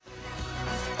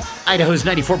Idaho's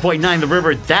 94.9 The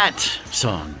River. That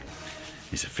song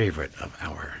is a favorite of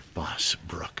our boss,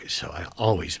 Brooke, so I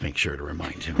always make sure to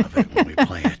remind him of it when we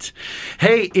play it.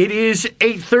 Hey, it is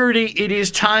 8:30. It is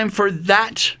time for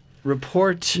That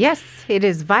Report. Yes, it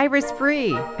is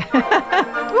virus-free.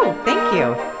 Ooh, thank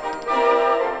you.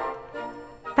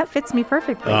 That fits me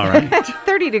perfectly. All right. It's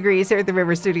 30 degrees here at the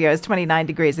River Studios, 29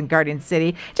 degrees in Garden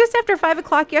City. Just after 5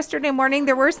 o'clock yesterday morning,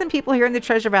 there were some people here in the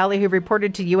Treasure Valley who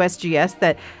reported to USGS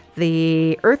that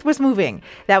the Earth was moving.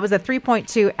 That was a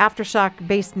 3.2 aftershock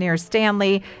based near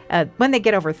Stanley. When they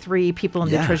get over 3, people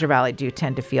in the Treasure Valley do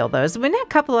tend to feel those. We had a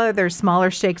couple other smaller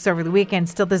shakes over the weekend.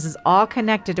 Still, this is all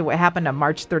connected to what happened on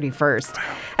March 31st.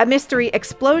 A mystery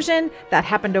explosion that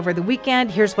happened over the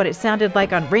weekend. Here's what it sounded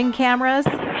like on Ring cameras.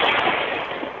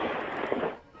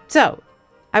 So,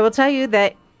 I will tell you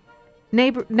that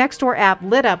Nextdoor app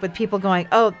lit up with people going,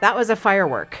 oh, that was a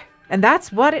firework. And that's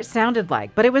what it sounded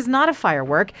like. But it was not a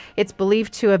firework. It's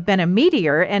believed to have been a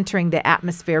meteor entering the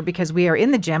atmosphere because we are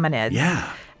in the Geminids.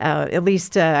 Yeah. At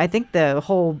least I think the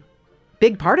whole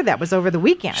big part of that was over the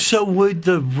weekend. So would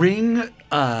the Ring,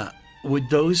 would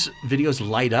those videos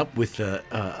light up with the...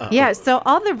 Yeah, so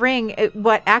all the Ring,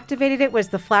 what activated it was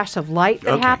the flash of light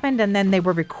that happened, and then they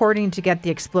were recording to get the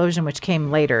explosion, which came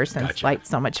later since light's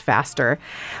so much faster.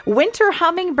 Winter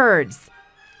hummingbirds.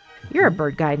 You're a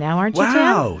bird guy now, aren't you, Tim?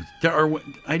 Wow. There are...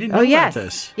 I didn't know about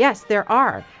this. Yes, there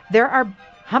are. There are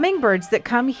hummingbirds that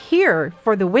come here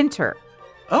for the winter.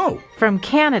 Oh. From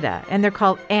Canada, and they're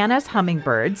called Anna's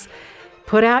hummingbirds.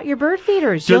 Put out your bird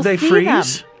feeders. Do You'll they see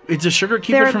freeze? them. Does the sugar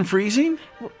keep it from freezing?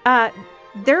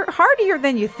 They're hardier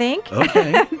than you think.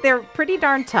 Okay. They're pretty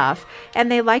darn tough, and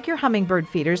they like your hummingbird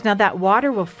feeders. Now, that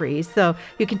water will freeze, so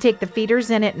you can take the feeders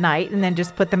in at night and then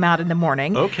just put them out in the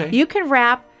morning. Okay. You can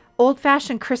wrap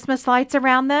old-fashioned Christmas lights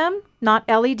around them, not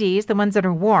LEDs, the ones that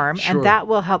are warm, and that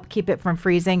will help keep it from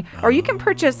freezing. Or you can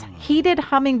purchase heated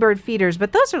hummingbird feeders,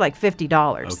 but those are like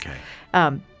 $50.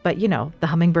 Okay. But, you know, the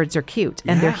hummingbirds are cute,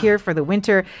 and they're here for the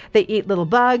winter. They eat little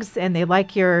bugs, and they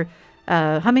like your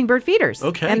hummingbird feeders.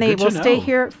 Okay, and they good to will stay know.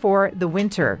 here for the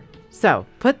winter. So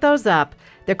put those up.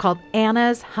 They're called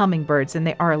Anna's hummingbirds, and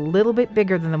they are a little bit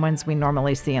bigger than the ones we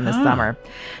normally see in the summer.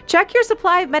 Check your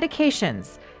supply of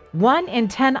medications. 1 in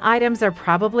 10 items are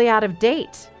probably out of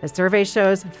date. A survey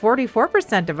shows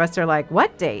 44% of us are like,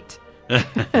 what date?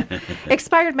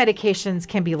 Expired medications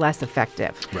can be less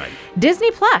effective. Right. Disney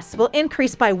Plus will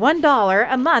increase by $1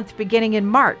 a month beginning in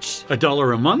March.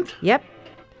 $1 a month? Yep.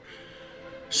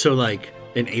 So like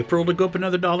in April to go up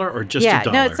another $1 or just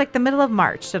 $1? No, it's like the middle of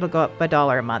March. It'll go up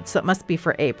 $1 a month. So it must be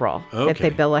for April if they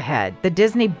bill ahead. The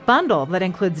Disney bundle that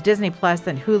includes Disney Plus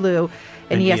and Hulu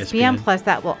and ESPN Plus,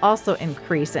 that will also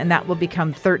increase, and that will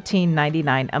become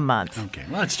 $13.99 a month. Okay,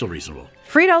 well, that's still reasonable.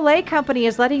 Frito-Lay Company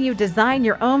is letting you design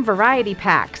your own variety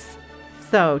packs.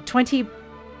 So 20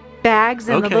 bags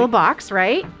in the little box,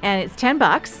 right? And it's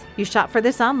 $10. You shop for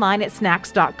this online at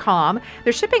snacks.com.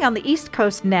 They're shipping on the East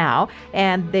Coast now,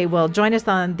 and they will join us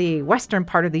on the western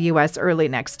part of the U.S. early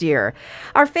next year.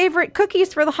 Our favorite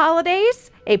cookies for the holidays?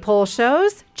 A poll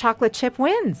shows chocolate chip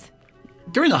wins.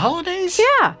 During the holidays?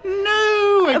 Yeah.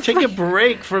 No, I take a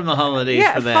break from the holidays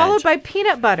for that. Followed by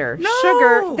peanut butter,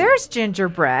 sugar, there's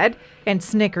gingerbread, and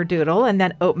snickerdoodle, and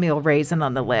then oatmeal raisin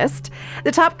on the list.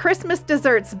 The top Christmas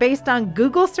desserts based on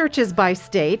Google searches by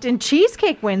state, and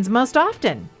cheesecake wins most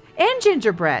often, and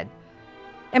gingerbread,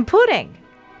 and pudding.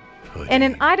 And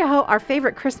in Idaho, our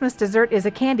favorite Christmas dessert is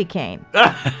a candy cane.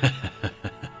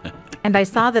 And I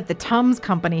saw that the Tums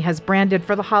Company has branded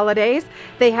for the holidays.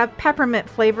 They have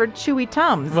peppermint-flavored chewy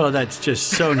Tums. Well, that's just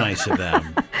so nice of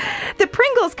them. The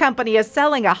Pringles Company is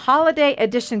selling a holiday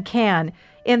edition can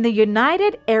in the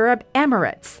United Arab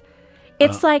Emirates.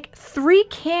 It's like 3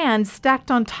 cans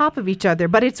stacked on top of each other,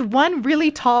 but it's one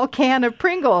really tall can of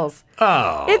Pringles.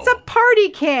 Oh. It's a party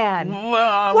can.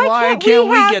 Well, Why can't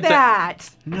we get have that?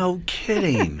 No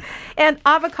kidding. And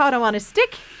avocado on a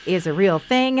stick is a real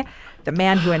thing. The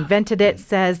man who invented it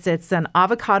says it's an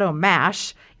avocado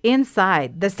mash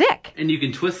inside the stick. And you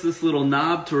can twist this little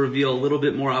knob to reveal a little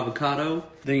bit more avocado.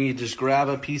 Then you just grab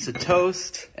a piece of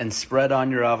toast and spread on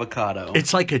your avocado.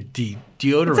 It's like a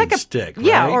deodorant stick, right?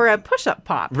 Yeah, or a push-up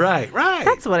pop. Right.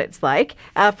 That's what it's like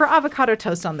for avocado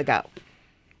toast on the go.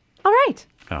 All right.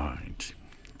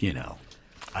 You know,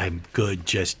 I'm good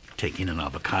just taking an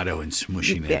avocado and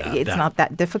smushing it up. It's not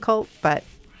that difficult, but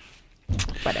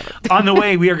whatever. On the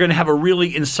way, we are going to have a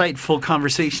really insightful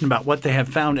conversation about what they have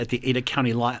found at the Ada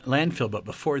County landfill. But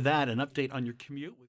before that, an update on your commute.